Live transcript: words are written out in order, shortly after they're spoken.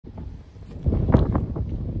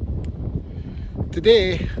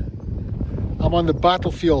Today, I'm on the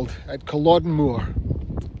battlefield at Culloden Moor,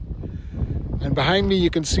 and behind me you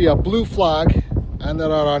can see a blue flag, and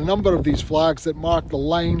there are a number of these flags that mark the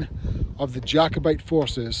line of the Jacobite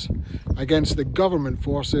forces against the government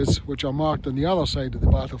forces, which are marked on the other side of the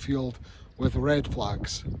battlefield with red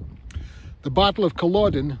flags. The Battle of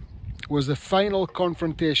Culloden was the final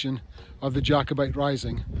confrontation of the Jacobite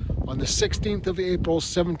rising. On the 16th of April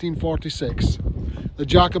 1746, the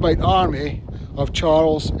Jacobite army of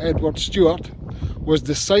Charles Edward Stuart was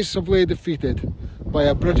decisively defeated by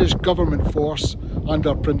a British government force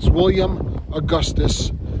under Prince William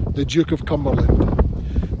Augustus, the Duke of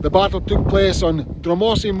Cumberland. The battle took place on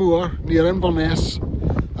Dromossie Moor near Inverness,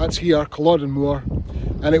 that's here, Culloden Moor,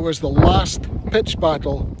 and it was the last pitched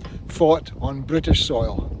battle fought on British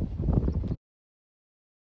soil.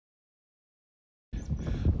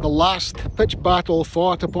 The last pitched battle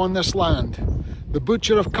fought upon this land, the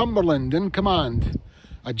Butcher of Cumberland in command,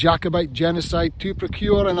 a Jacobite genocide to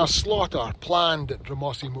procure and a slaughter planned at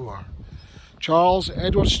Dromossie Moor. Charles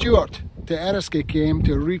Edward Stuart to Eriskay came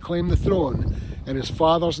to reclaim the throne in his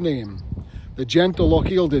father's name. The gentle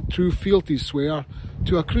Lochiel did true fealties swear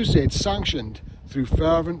to a crusade sanctioned through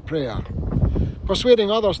fervent prayer.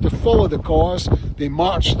 Persuading others to follow the cause, they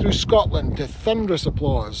marched through Scotland to thunderous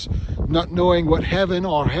applause. Not knowing what heaven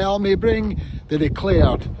or hell may bring, they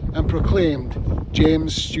declared and proclaimed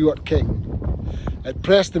James Stuart King. At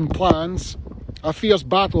Preston Plans, a fierce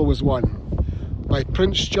battle was won by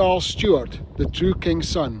Prince Charles Stuart, the true king's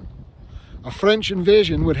son. A French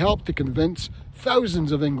invasion would help to convince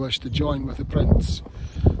thousands of English to join with the prince.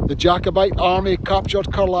 The Jacobite army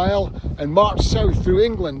captured Carlisle and marched south through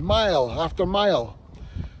England mile after mile.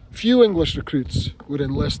 Few English recruits would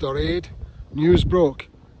enlist our aid. News broke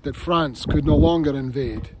that France could no longer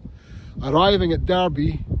invade. Arriving at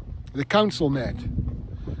Derby, the council met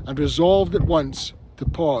and resolved at once to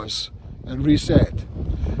pause and reset.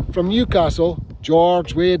 From Newcastle,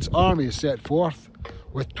 George Wade's army set forth.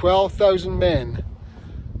 With 12,000 men,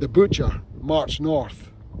 the Butcher marched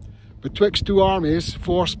north. Betwixt two armies,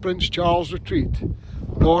 forced Prince Charles retreat,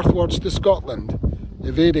 northwards to Scotland,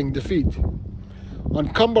 evading defeat. On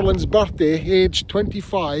Cumberland's birthday, aged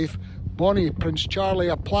 25, bonny Prince Charlie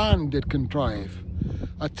a plan did contrive.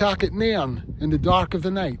 Attack at Nairn in the dark of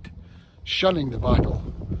the night, shunning the battle,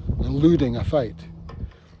 eluding a fight.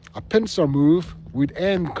 A pincer move would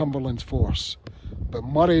end Cumberland's force, but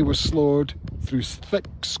Murray was slowed through thick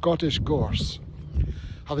Scottish gorse.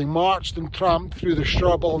 Having marched and tramped through the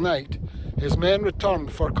shrub all night, his men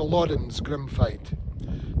returned for Culloden's grim fight.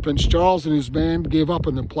 Prince Charles and his men gave up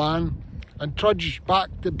on the plan and trudged back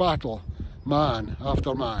to battle, man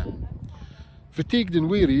after man. Fatigued and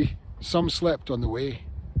weary, some slept on the way,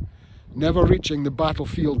 never reaching the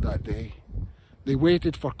battlefield that day. They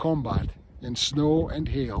waited for combat in snow and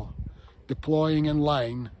hail, deploying in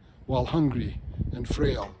line while hungry and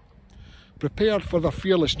frail. Prepared for the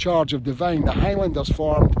fearless charge of Divine, the Highlanders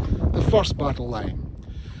formed the first battle line.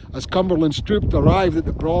 As Cumberland's troops arrived at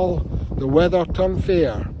the brawl, the weather turned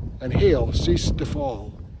fair and hail ceased to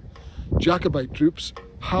fall. Jacobite troops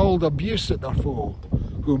howled abuse at their foe,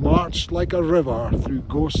 who marched like a river through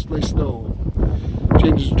ghostly snow.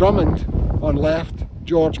 James Drummond on left,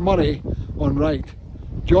 George Murray on right,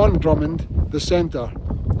 John Drummond the centre,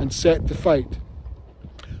 and set to fight.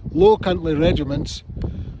 Low country regiments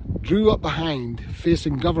drew up behind,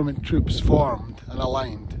 facing government troops formed and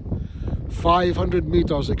aligned. 500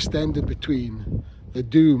 metres extended between, the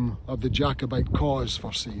doom of the Jacobite cause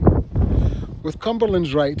foreseen. With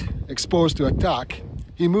Cumberland's right exposed to attack,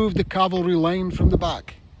 he moved the cavalry line from the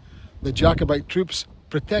back. The Jacobite troops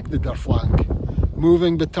protected their flank,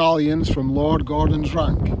 moving battalions from Lord Gordon's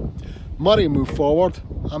rank. Murray moved forward,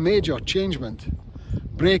 a major changement,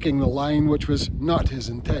 breaking the line which was not his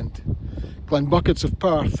intent. Glenbuckets of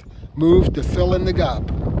Perth moved to fill in the gap,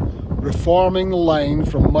 reforming the line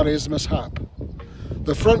from Murray's mishap.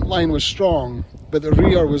 The front line was strong, but the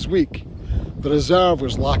rear was weak. The reserve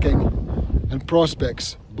was lacking, and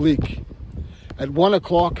prospects bleak. At 1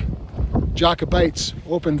 o'clock, Jacobites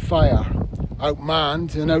opened fire.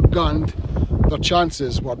 Outmanned and outgunned, their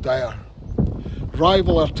chances were dire.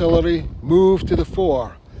 Rival artillery moved to the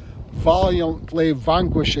fore, valiantly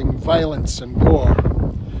vanquishing violence and gore.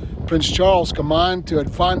 Prince Charles' command to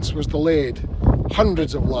advance was delayed.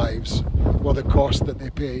 Hundreds of lives were the cost that they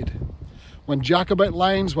paid. When Jacobite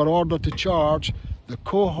lines were ordered to charge, the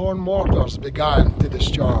cohorn mortars began to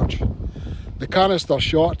discharge. The canister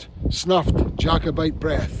shot snuffed Jacobite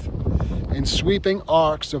breath in sweeping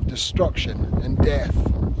arcs of destruction and death.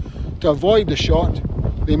 To avoid the shot,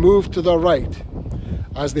 they moved to their right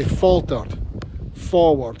as they faltered,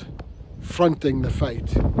 forward, fronting the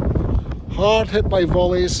fight. Hard hit by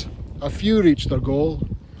volleys, a few reached their goal,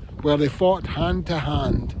 where they fought hand to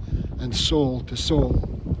hand and soul to soul.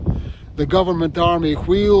 The government army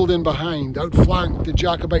wheeled in behind, outflanked the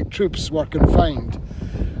Jacobite troops were confined.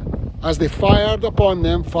 As they fired upon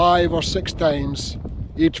them 5 or 6 times,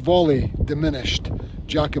 each volley diminished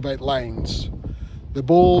Jacobite lines. The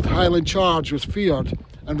bold Highland charge was feared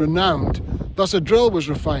and renowned, thus a drill was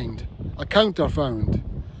refined, a counter found.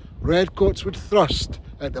 Redcoats would thrust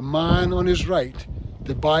at the man on his right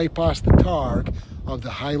to bypass the targ of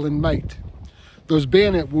the Highland might. Those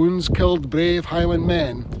bayonet wounds killed brave Highland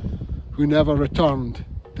men who never returned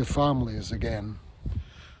to families again.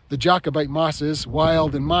 The Jacobite masses,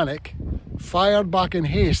 wild and manic, fired back in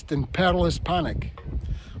haste and perilous panic.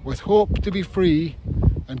 With hope to be free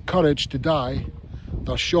and courage to die,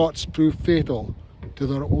 their shots proved fatal to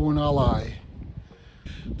their own ally.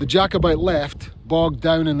 The Jacobite left, bogged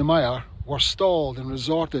down in the mire, were stalled and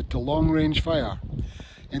resorted to long-range fire.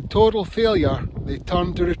 In total failure, they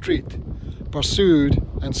turned to retreat, pursued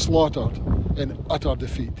and slaughtered in utter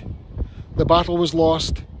defeat. The battle was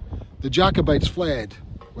lost. The Jacobites fled,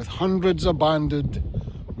 with hundreds abandoned,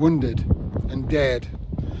 wounded and dead.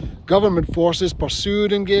 Government forces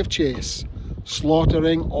pursued and gave chase,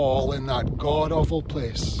 slaughtering all in that god-awful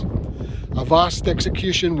place. A vast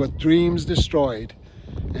execution with dreams destroyed,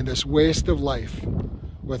 in this waste of life,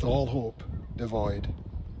 with all hope devoid.